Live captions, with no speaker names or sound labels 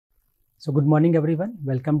So good morning everyone,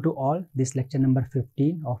 welcome to all. This lecture number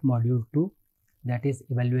 15 of module 2, that is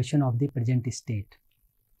evaluation of the present state.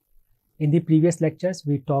 In the previous lectures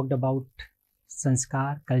we talked about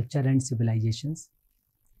sanskar, culture and civilizations,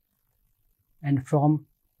 and from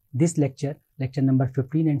this lecture number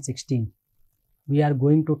 15 and 16, we are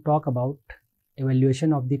going to talk about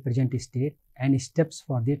evaluation of the present state and steps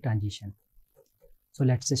for the transition. So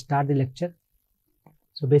let's start the lecture.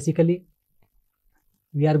 So basically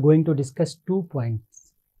we are going to discuss 2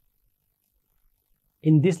 points.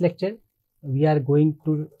 In this lecture, we are going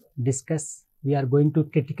to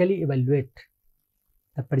critically evaluate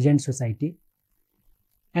the present society.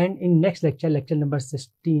 And in next lecture number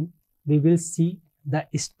 16, we will see the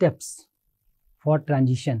steps for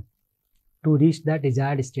transition to reach the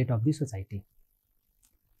desired state of the society.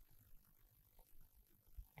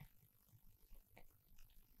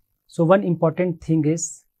 So one important thing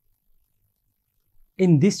is,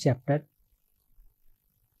 in this chapter,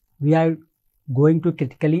 we are going to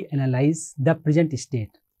critically analyze the present state.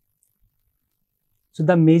 So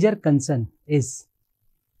the major concern is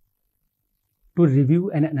to review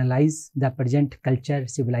and analyze the present culture,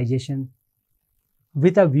 civilization,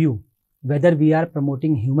 with a view whether we are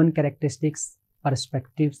promoting human characteristics,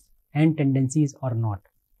 perspectives and tendencies or not.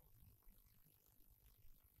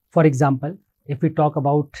 For example, if we talk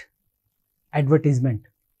about advertisement,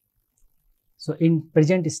 so in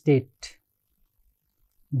present state,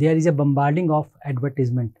 there is a bombarding of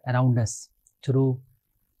advertisement around us through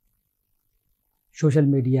social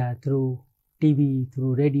media, through TV,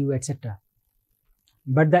 through radio, etc.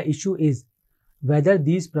 But the issue is whether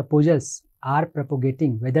these proposals are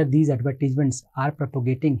propagating, whether these advertisements are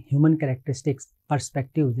propagating human characteristics,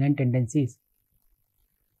 perspectives and tendencies.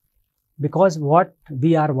 Because what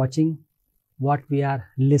we are watching, what we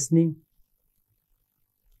are listening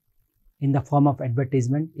in the form of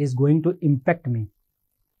advertisement is going to impact me.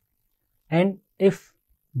 And if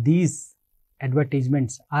these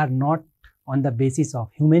advertisements are not on the basis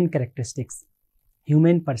of human characteristics,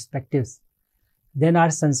 human perspectives, then our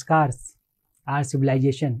sanskars, our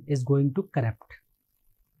civilization is going to corrupt.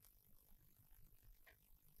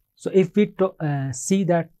 So if we see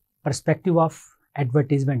that perspective of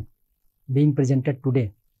advertisement being presented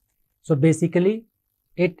today, so basically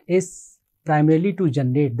it is primarily to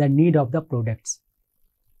generate the need of the products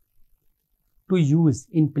to use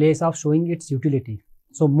in place of showing its utility.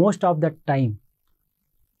 So most of the time,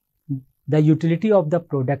 the utility of the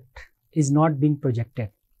product is not being projected.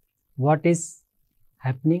 What is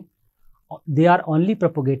happening? They are only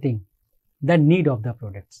propagating the need of the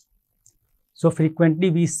products. So frequently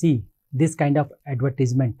we see this kind of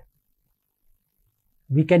advertisement.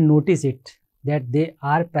 We can notice it that they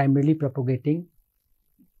are primarily propagating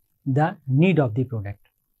the need of the product,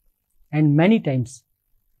 and many times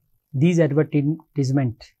these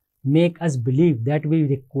advertisements make us believe that we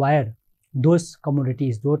require those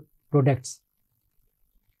commodities, those products.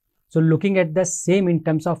 So looking at the same in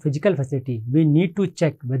terms of physical facility, we need to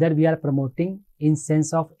check whether we are promoting in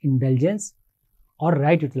sense of indulgence or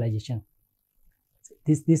right utilization.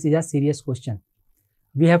 This is a serious question.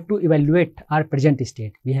 We have to evaluate our present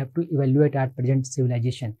state. We have to evaluate our present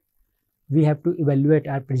civilization. We have to evaluate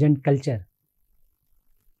our present culture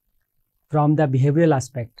from the behavioral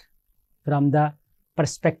aspect, from the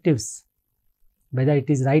perspectives, whether it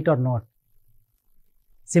is right or not.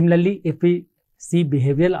 Similarly, if we see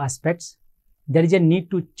behavioral aspects, there is a need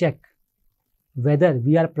to check whether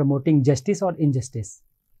we are promoting justice or injustice,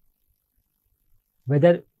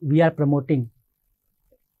 whether we are promoting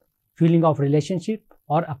feeling of relationship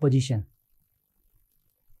or opposition.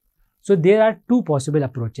 So there are two possible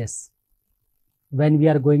approaches when we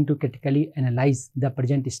are going to critically analyze the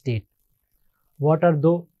present state. What are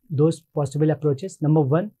those possible approaches? Number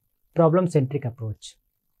one, problem-centric approach.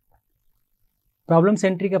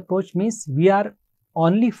 Problem-centric approach means we are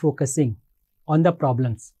only focusing on the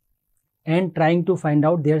problems and trying to find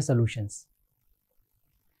out their solutions.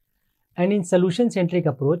 And in solution-centric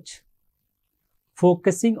approach,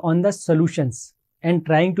 focusing on the solutions and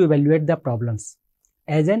trying to evaluate the problems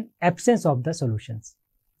as an absence of the solutions.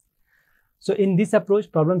 So in this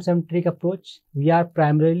approach, problem-centric approach, we are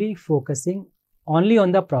primarily focusing only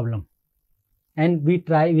on the problem, and we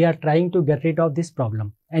are trying to get rid of this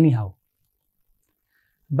problem anyhow.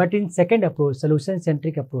 But in second approach,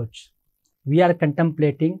 solution-centric approach, we are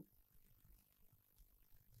contemplating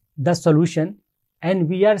the solution and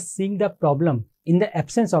we are seeing the problem in the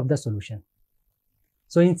absence of the solution.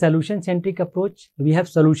 So in solution-centric approach, we have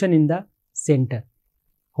solution in the center,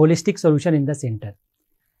 holistic solution in the center.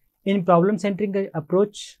 In problem-centric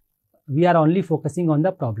approach, we are only focusing on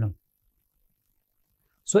the problem.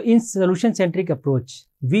 So in solution-centric approach,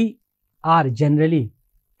 we are generally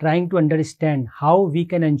trying to understand how we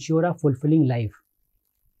can ensure a fulfilling life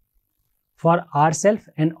for ourselves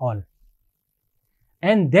and all,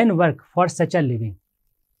 and then work for such a living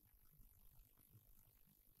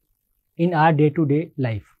in our day-to-day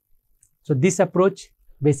life. So this approach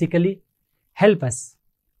basically help us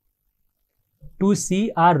to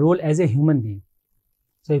see our role as a human being.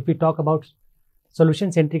 So if we talk about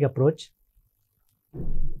solution-centric approach,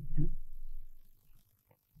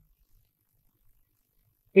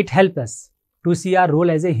 it helps us to see our role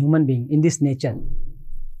as a human being in this nature,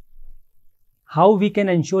 how we can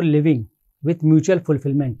ensure living with mutual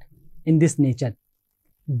fulfillment in this nature.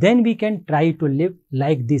 Then we can try to live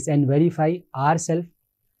like this and verify ourselves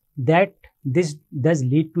that this does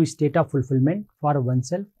lead to a state of fulfillment for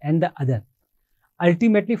oneself and the other,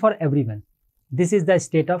 ultimately for everyone. This is the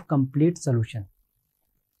state of complete solution.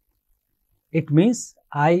 It means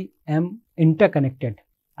I am interconnected.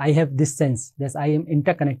 I have this sense that I am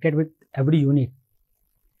interconnected with every unit.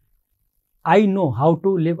 I know how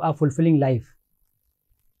to live a fulfilling life.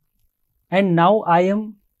 And now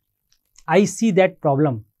I see that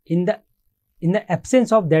problem in the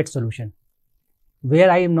absence of that solution, where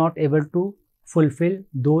I am not able to fulfill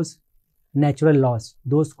those natural laws,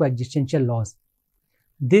 those coexistential laws.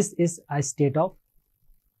 This is a state of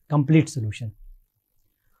complete solution.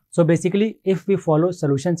 So basically, if we follow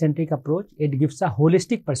solution-centric approach, it gives a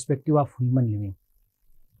holistic perspective of human living.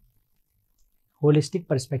 Holistic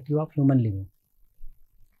perspective of human living.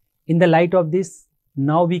 In the light of this,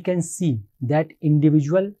 now we can see that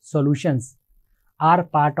individual solutions are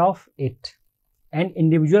part of it, and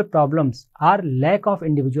individual problems are lack of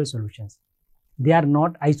individual solutions. They are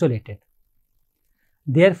not isolated.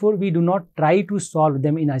 Therefore, we do not try to solve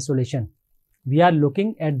them in isolation. We are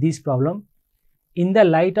looking at these problems in the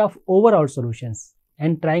light of overall solutions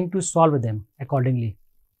and trying to solve them accordingly.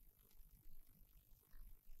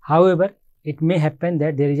 However, it may happen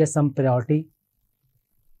that there is some priority.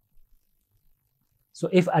 So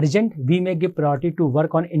if urgent, we may give priority to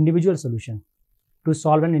work on individual solution to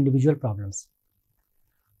solve an individual problems.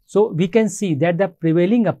 So we can see that the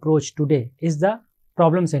prevailing approach today is the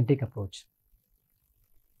problem-centric approach.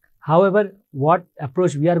 However, what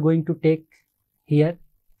approach we are going to take here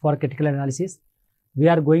for critical analysis? We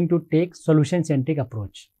are going to take solution-centric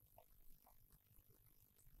approach.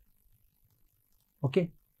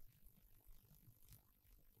 Okay.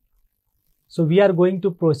 So we are going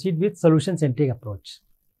to proceed with solution-centric approach.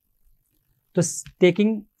 So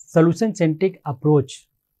taking solution-centric approach,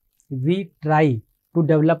 we try to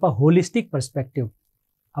develop a holistic perspective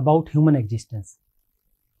about human existence.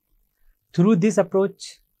 Through this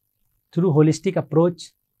approach, through holistic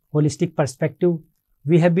approach, holistic perspective,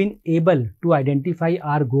 we have been able to identify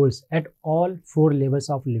our goals at all 4 levels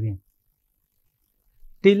of living.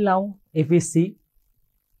 Till now, if we see,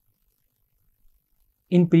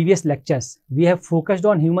 in previous lectures, we have focused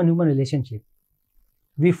on human-human relationship.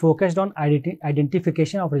 We focused on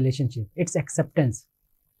identification of relationship, its acceptance.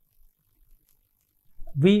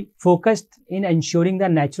 We focused in ensuring the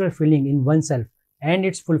natural feeling in oneself and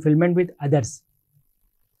its fulfillment with others.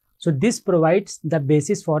 So this provides the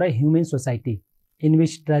basis for a human society in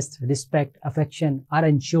which trust, respect, affection are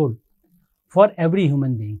ensured for every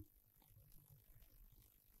human being.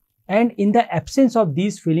 And in the absence of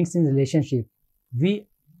these feelings in relationship, we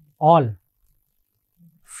all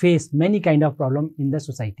face many kind of problem in the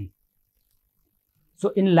society. So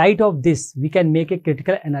in light of this, we can make a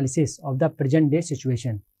critical analysis of the present day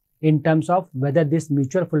situation in terms of whether this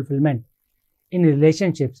mutual fulfillment in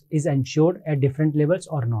relationships is ensured at different levels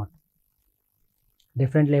or not.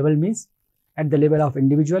 Different level means at the level of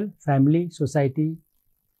individual, family, society,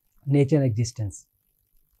 nature, and existence.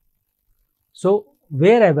 So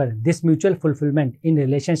wherever this mutual fulfillment in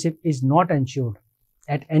relationship is not ensured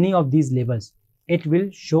at any of these levels, it will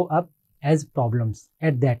show up as problems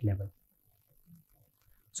at that level.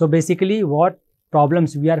 So basically, what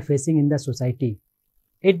problems we are facing in the society,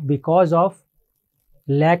 it because of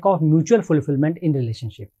lack of mutual fulfillment in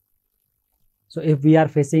relationship. So if we are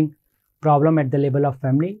facing problem at the level of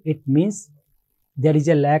family, it means there is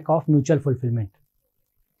a lack of mutual fulfillment.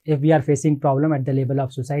 If we are facing problem at the level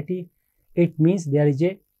of society, it means there is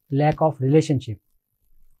a lack of relationship.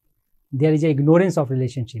 There is a ignorance of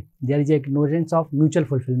relationship. There is a ignorance of mutual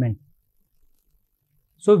fulfillment.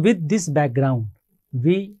 So with this background,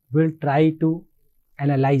 we will try to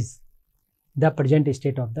analyze the present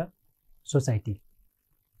state of the society.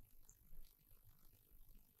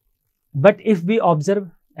 But if we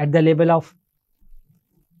observe at the level of,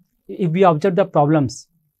 if we observe the problems,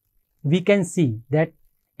 we can see that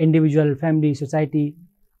individual, family, society,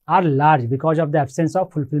 are large because of the absence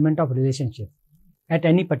of fulfillment of relationship at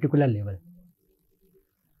any particular level.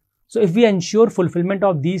 So if we ensure fulfillment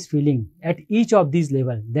of these feelings at each of these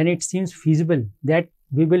levels, then it seems feasible that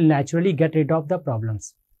we will naturally get rid of the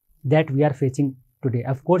problems that we are facing today.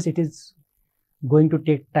 Of course, it is going to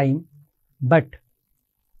take time, but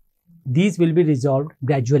these will be resolved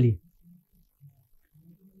gradually.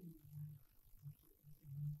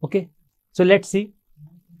 Okay, so let's see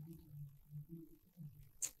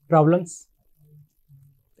problems.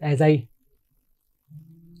 As I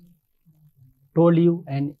told you,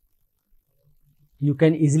 and you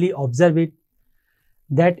can easily observe it,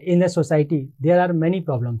 that in a society there are many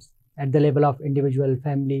problems at the level of individual,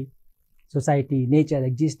 family, society, nature,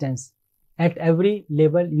 existence. At every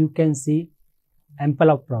level you can see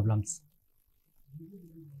ample of problems,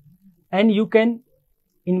 and you can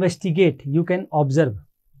investigate, you can observe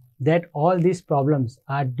that all these problems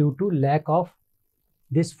are due to lack of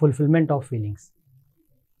this fulfillment of feelings.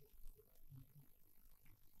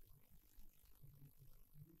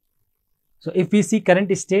 So if we see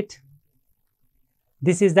current state,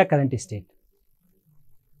 this is the current state.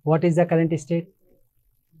 What is the current state?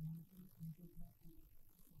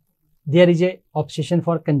 There is a obsession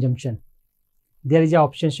for consumption. There is a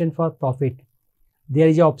obsession for profit. There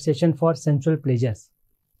is a obsession for sensual pleasures.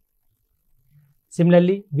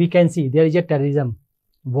 Similarly, we can see there is a terrorism,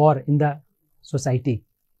 war in the society.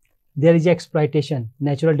 There is exploitation,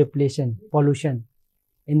 natural depletion, pollution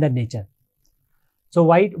in the nature. So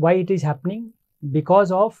why it is happening?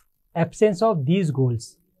 Because of absence of these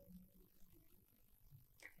goals.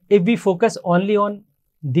 If we focus only on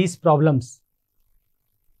these problems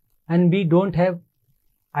and we don't have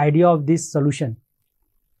idea of this solution,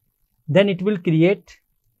 then it will create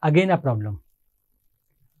again a problem.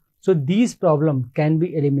 So these problems can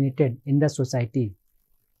be eliminated in the society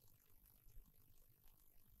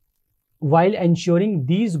while ensuring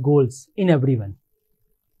these goals in everyone.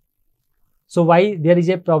 So why there is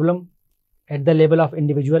a problem at the level of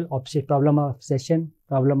individual, problem of obsession,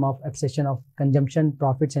 problem of obsession of consumption,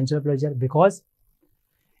 profit, sensual pleasure? Because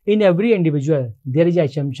in every individual there is an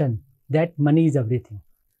assumption that money is everything.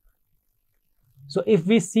 So if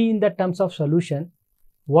we see in the terms of solution,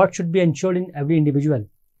 what should be ensured in every individual?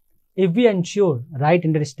 If we ensure right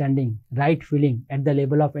understanding, right feeling at the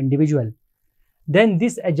level of individual, then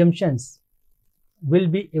these assumptions will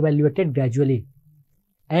be evaluated gradually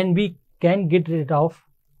and we can get rid of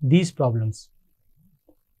these problems.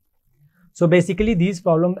 So basically these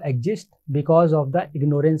problems exist because of the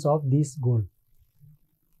ignorance of this goal.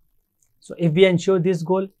 So if we ensure this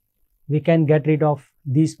goal, we can get rid of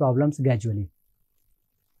these problems gradually.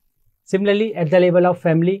 Similarly, at the level of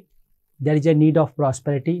family, there is a need of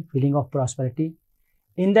prosperity, feeling of prosperity.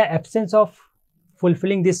 In the absence of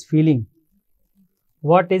fulfilling this feeling,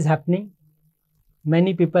 what is happening?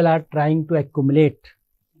 Many people are trying to accumulate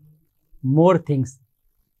more things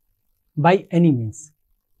by any means,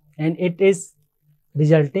 and it is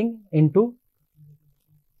resulting into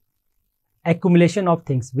accumulation of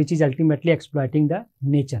things, which is ultimately exploiting the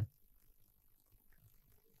nature.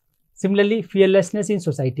 Similarly, fearlessness in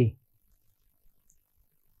society.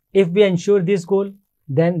 If we ensure this goal,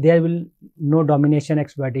 then there will no domination,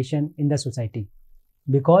 exploitation in the society,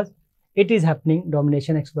 because it is happening,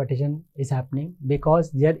 domination, exploitation is happening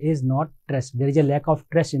because there is not trust. There is a lack of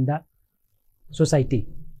trust in the society.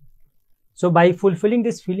 So by fulfilling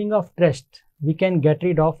this feeling of trust, we can get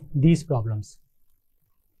rid of these problems.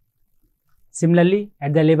 Similarly,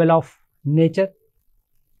 at the level of nature,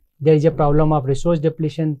 there is a problem of resource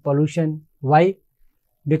depletion, pollution. Why?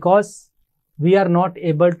 Because we are not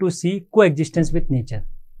able to see coexistence with nature.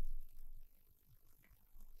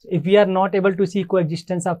 So if we are not able to see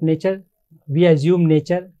coexistence of nature, we assume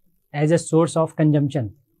nature as a source of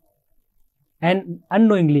consumption, and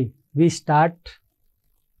unknowingly we start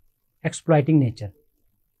exploiting nature.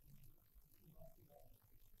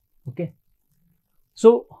 Okay.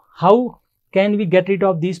 So how can we get rid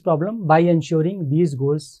of these problems? By ensuring these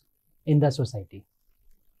goals in the society.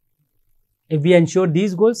 If we ensure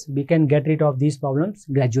these goals, we can get rid of these problems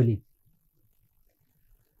gradually.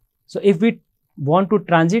 So if we want to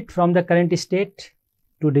transit from the current state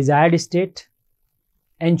to desired state,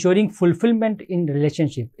 ensuring fulfillment in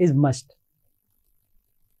relationship is must.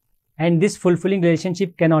 And this fulfilling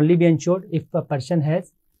relationship can only be ensured if a person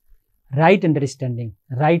has right understanding,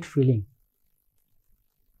 right feeling.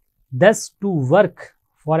 Thus, to work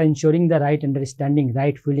for ensuring the right understanding,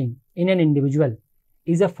 right feeling in an individual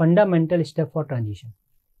is a fundamental step for transition.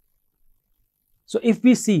 So if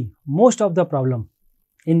we see most of the problem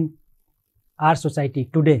in our society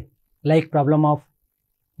today, like problem of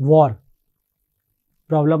war,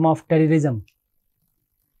 problem of terrorism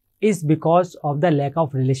is because of the lack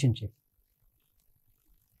of relationship.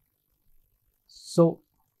 So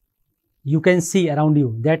you can see around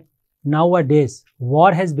you that nowadays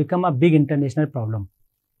war has become a big international problem.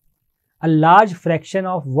 A large fraction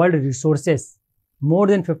of world resources, more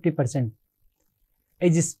than 50%,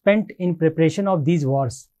 is spent in preparation of these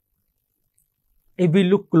wars. If we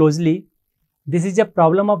look closely, this is a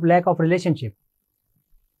problem of lack of relationship.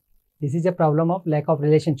 This is a problem of lack of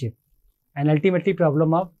relationship, and ultimately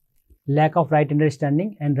problem of lack of right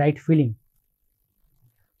understanding and right feeling.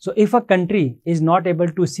 So if a country is not able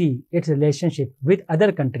to see its relationship with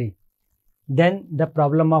other country, then the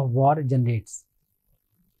problem of war generates.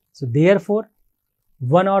 So therefore,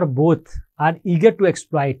 one or both are eager to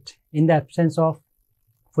exploit in the absence of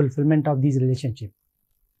fulfillment of these relationships.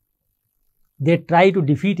 They try to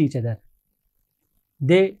defeat each other.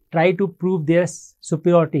 They try to prove their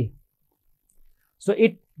superiority. So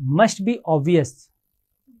it must be obvious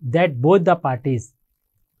that both the parties,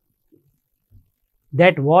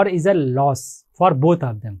 that war is a loss for both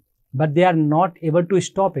of them, but they are not able to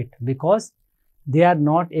stop it because they are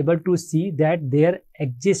not able to see that there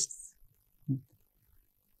exists.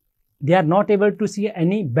 They are not able to see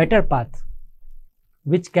any better path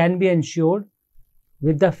which can be ensured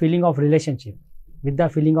with the feeling of relationship, with the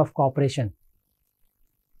feeling of cooperation.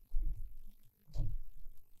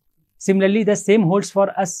 Similarly, the same holds for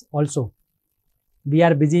us also. We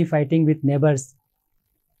are busy fighting with neighbors.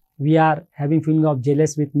 We are having feeling of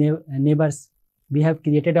jealous with neighbors. We have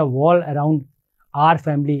created a wall around our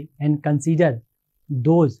family and consider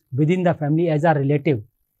those within the family as our relative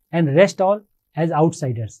and rest all as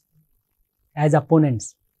outsiders, as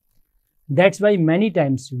opponents. That's why many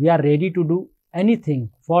times we are ready to do anything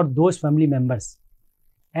for those family members,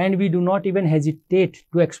 and we do not even hesitate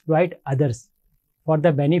to exploit others for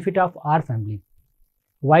the benefit of our family.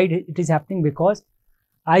 Why it is happening? Because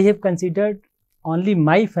I have considered only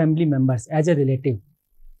my family members as a relative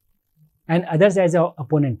and others as an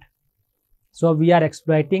opponent. So we are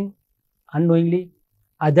exploiting unknowingly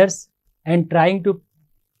others and trying to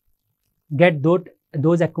get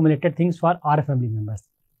those accumulated things for our family members.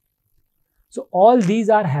 So all these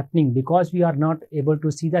are happening because we are not able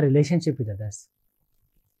to see the relationship with others.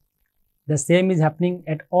 The same is happening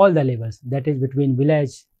at all the levels, that is between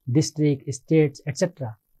village, district, states,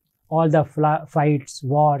 etc. All the fights,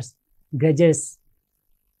 wars, grudges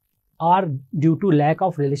are due to lack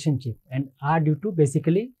of relationship and are due to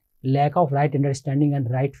basically lack of right understanding and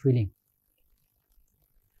right feeling.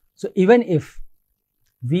 So even if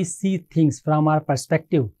we see things from our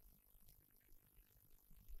perspective,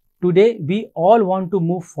 today we all want to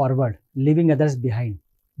move forward, leaving others behind.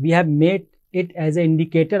 We have made it as an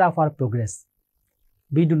indicator of our progress.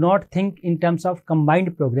 We do not think in terms of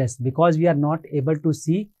combined progress because we are not able to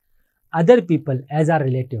see other people as our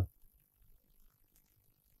relative.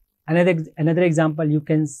 Another example you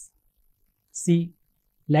can see,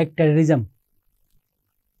 like terrorism.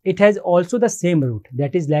 It has also the same root,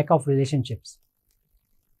 that is lack of relationships.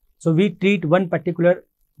 So we treat one particular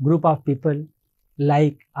group of people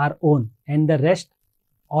like our own and the rest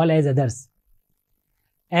all as others.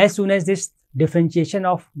 As soon as this differentiation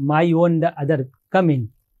of my own and the other come in,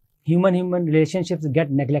 human relationships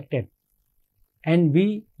get neglected and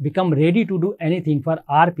we become ready to do anything for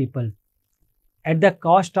our people at the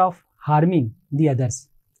cost of harming the others,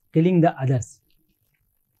 killing the others.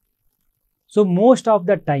 So most of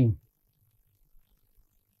the time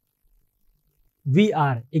we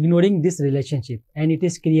are ignoring this relationship and it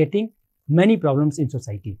is creating many problems in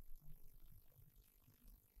society.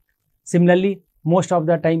 Similarly, most of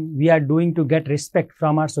the time we are doing to get respect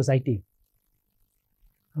from our society.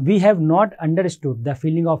 We have not understood the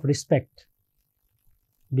feeling of respect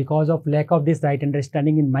because of lack of this right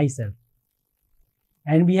understanding in myself.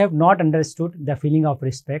 And we have not understood the feeling of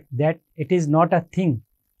respect, that it is not a thing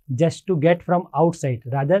just to get from outside.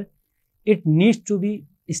 Rather, it needs to be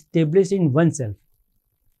established in oneself.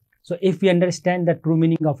 So if we understand the true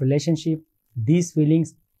meaning of relationship, these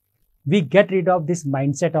feelings, we get rid of this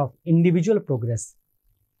mindset of individual progress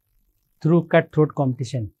through cutthroat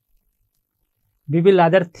competition. We will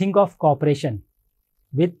rather think of cooperation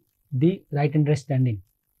with the right understanding.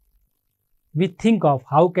 We think of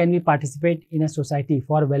how can we participate in a society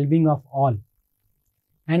for well-being of all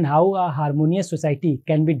and how a harmonious society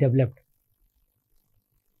can be developed.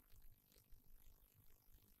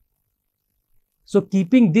 So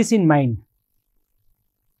keeping this in mind,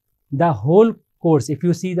 the whole course, if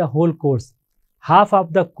you see the whole course, half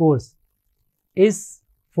of the course is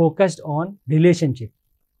focused on relationship.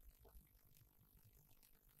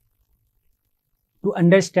 to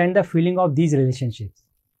understand the feeling of these relationships.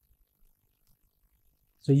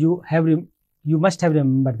 So you must have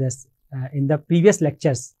remembered this in the previous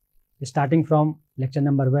lectures, starting from lecture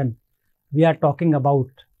number 1. We are talking about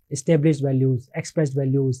established values, expressed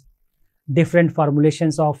values, different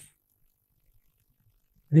formulations of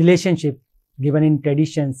relationship given in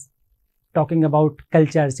traditions, talking about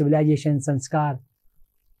culture, civilization, sanskar.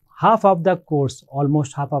 Half of the course,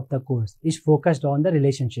 almost half of the course, is focused on the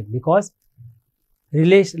relationship, because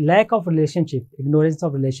lack of relationship, ignorance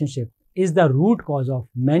of relationship is the root cause of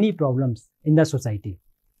many problems in the society.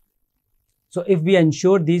 So if we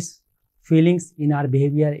ensure these feelings in our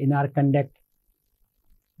behavior, in our conduct,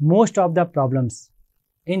 most of the problems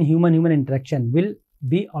in human-human interaction will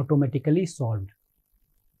be automatically solved.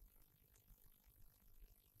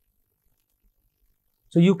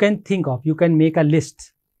 So you can make a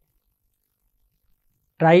list.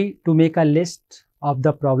 Try to make a list of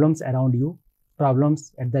the problems around you,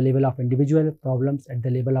 problems at the level of individual, problems at the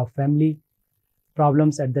level of family,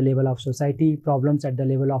 problems at the level of society, problems at the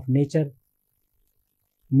level of nature.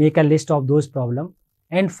 Make a list of those problems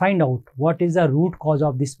and find out what is the root cause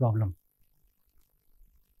of this problem.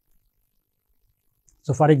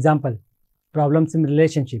 So for example, problems in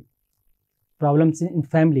relationship, problems in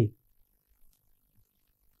family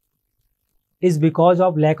is because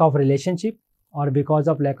of lack of relationship or because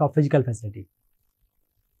of lack of physical facility.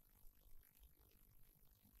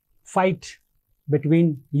 Fight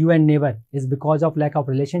between you and neighbor is because of lack of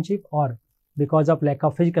relationship or because of lack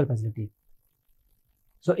of physical facility.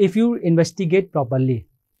 So if you investigate properly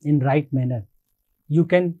in right manner, you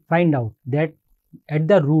can find out that at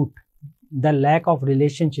the root, the lack of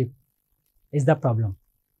relationship is the problem.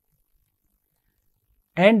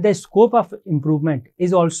 And the scope of improvement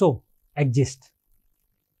is also exist.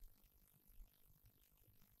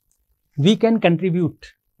 We can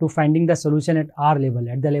contribute to finding the solution at our level,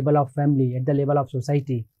 at the level of family, at the level of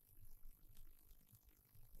society.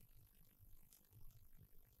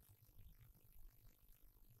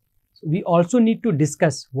 We also need to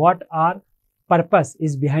discuss what our purpose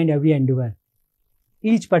is behind every endeavor.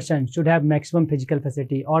 Each person should have maximum physical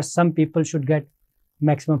facility, or some people should get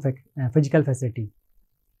maximum physical facility.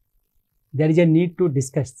 There is a need to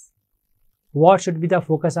discuss what should be the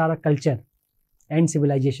focus of our culture and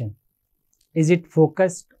civilization. Is it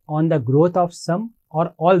focused on the growth of some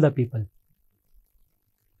or all the people?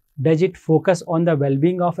 Does it focus on the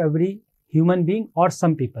well-being of every human being or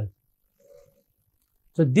some people?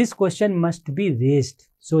 So this question must be raised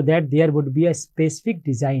so that there would be a specific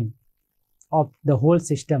design of the whole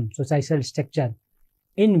system, societal structure,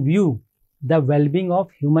 in view the well-being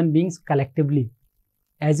of human beings collectively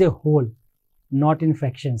as a whole, not in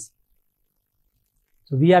fractions.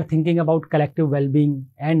 So we are thinking about collective well-being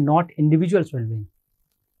and not individual's well-being.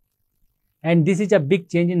 And this is a big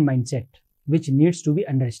change in mindset which needs to be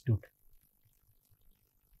understood.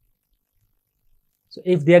 So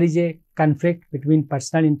if there is a conflict between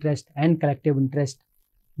personal interest and collective interest,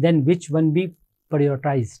 then which one be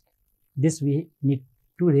prioritized? This we need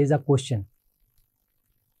to raise a question.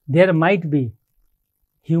 There might be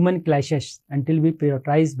human clashes until we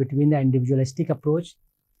prioritize between the individualistic approach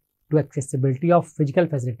to accessibility of physical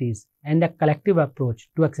facilities and the collective approach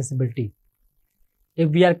to accessibility.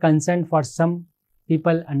 If we are concerned for some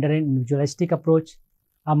people under an individualistic approach,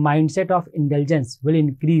 a mindset of indulgence will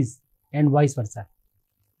increase and vice versa.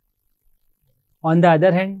 On the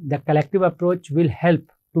other hand, the collective approach will help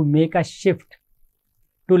to make a shift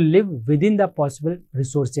to live within the possible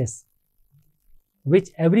resources which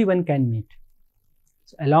everyone can meet.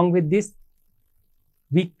 So along with this,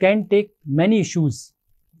 we can take many issues.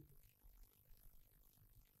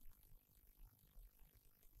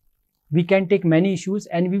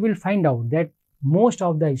 And we will find out that most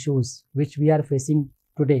of the issues which we are facing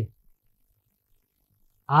today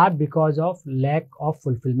are because of lack of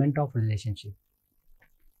fulfillment of relationship,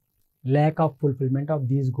 lack of fulfillment of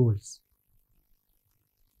these goals.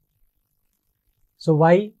 So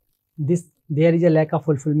why there is a lack of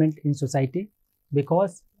fulfillment in society?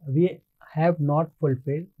 Because we have not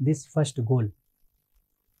fulfilled this first goal.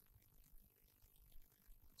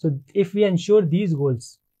 So if we ensure these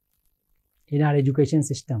goals in our education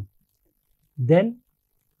system, then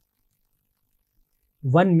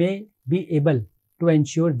one may be able to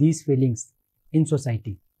ensure these feelings in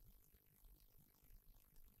society.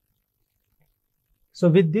 So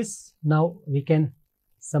with this, now we can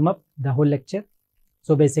sum up the whole lecture.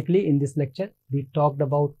 So basically in this lecture, we talked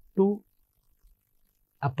about two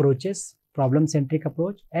approaches: problem-centric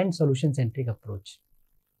approach and solution-centric approach.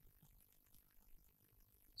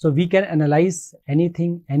 So we can analyze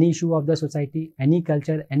anything, any issue of the society, any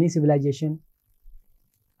culture, any civilization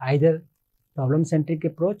either problem-centric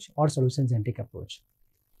approach or solution-centric approach.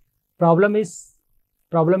 Problem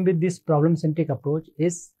with this problem-centric approach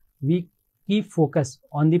is we keep focus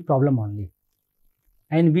on the problem only,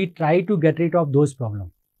 and we try to get rid of those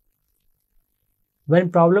problems. When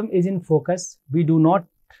problem is in focus, we do not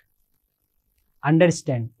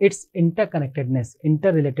understand its interconnectedness,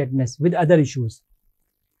 interrelatedness with other issues.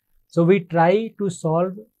 So we try to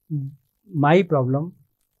solve my problem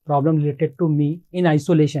related to me in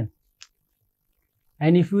isolation.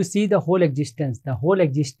 And if you see the whole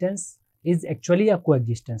existence is actually a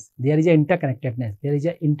coexistence. There is an interconnectedness, there is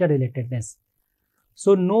an interrelatedness.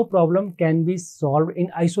 So no problem can be solved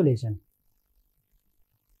in isolation.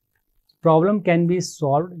 Problem can be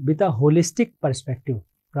solved with a holistic perspective.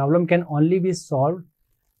 Problem can only be solved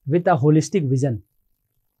with a holistic vision.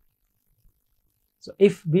 So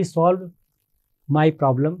if we solve my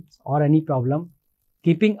problem or any problem,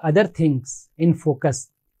 keeping other things in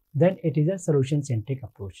focus, then it is a solution-centric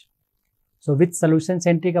approach. So with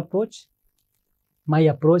solution-centric approach, my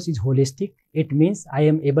approach is holistic. It means I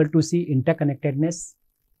am able to see interconnectedness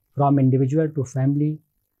from individual to family,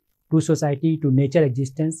 to society, to nature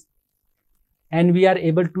existence. And we are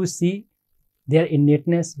able to see their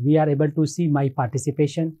innateness. We are able to see my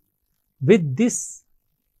participation. With this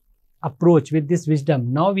approach, with this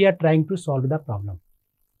wisdom, now we are trying to solve the problem.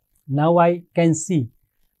 Now I can see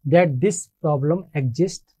that this problem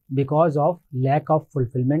exists because of lack of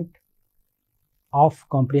fulfillment of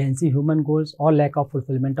comprehensive human goals or lack of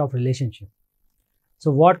fulfillment of relationship.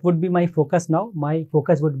 So what would be my focus now? My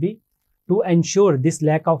focus would be to ensure this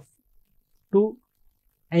to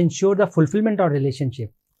ensure the fulfillment of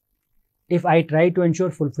relationship. If I try to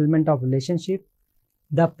ensure fulfillment of relationship,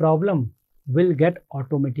 the problem will get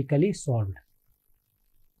automatically solved.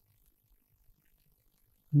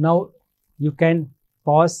 Now you can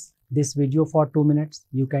pause this video for 2 minutes.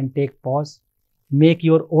 You can take pause, make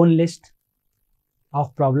your own list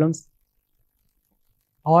of problems,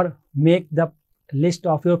 or make the list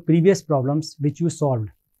of your previous problems which you solved,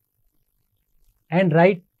 and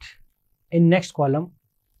write in next column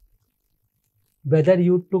whether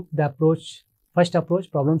you took the first approach,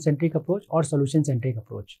 problem-centric approach or solution-centric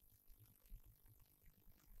approach.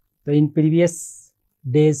 So in previous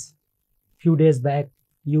days, few days back,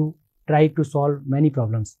 you tried to solve many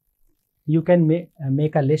problems. You can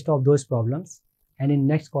make a list of those problems, and in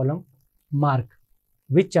next column mark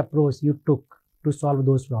which approach you took to solve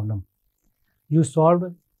those problems. You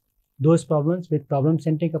solved those problems with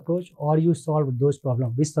problem-centric approach, or you solved those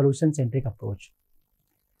problems with solution-centric approach.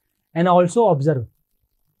 And also observe,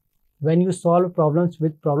 when you solve problems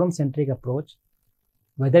with problem-centric approach,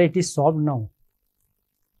 whether it is solved now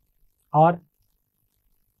or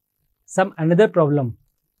some another problem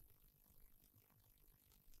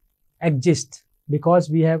exists because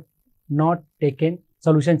we have not taken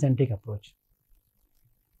solution-centric approach.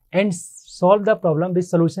 And solve the problem with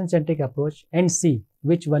solution-centric approach and see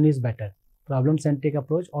which one is better, problem-centric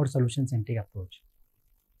approach or solution-centric approach.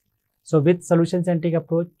 So with solution-centric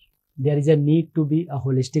approach, there is a need to be a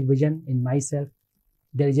holistic vision in myself.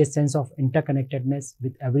 There is a sense of interconnectedness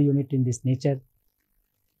with every unit in this nature.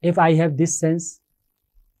 If I have this sense,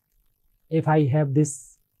 if I have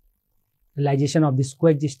this realization of this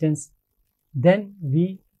coexistence, then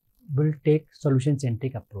we will take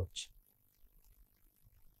solution-centric approach.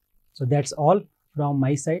 So that's all from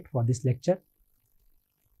my side for this lecture.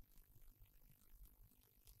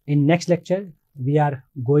 In next lecture, we are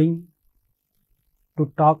going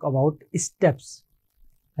to talk about steps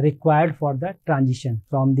required for the transition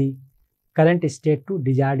from the current state to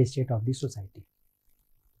desired state of the society.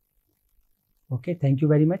 Okay, thank you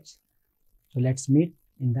very much. So let's meet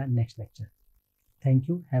in the next lecture. Thank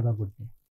you. Have a good day.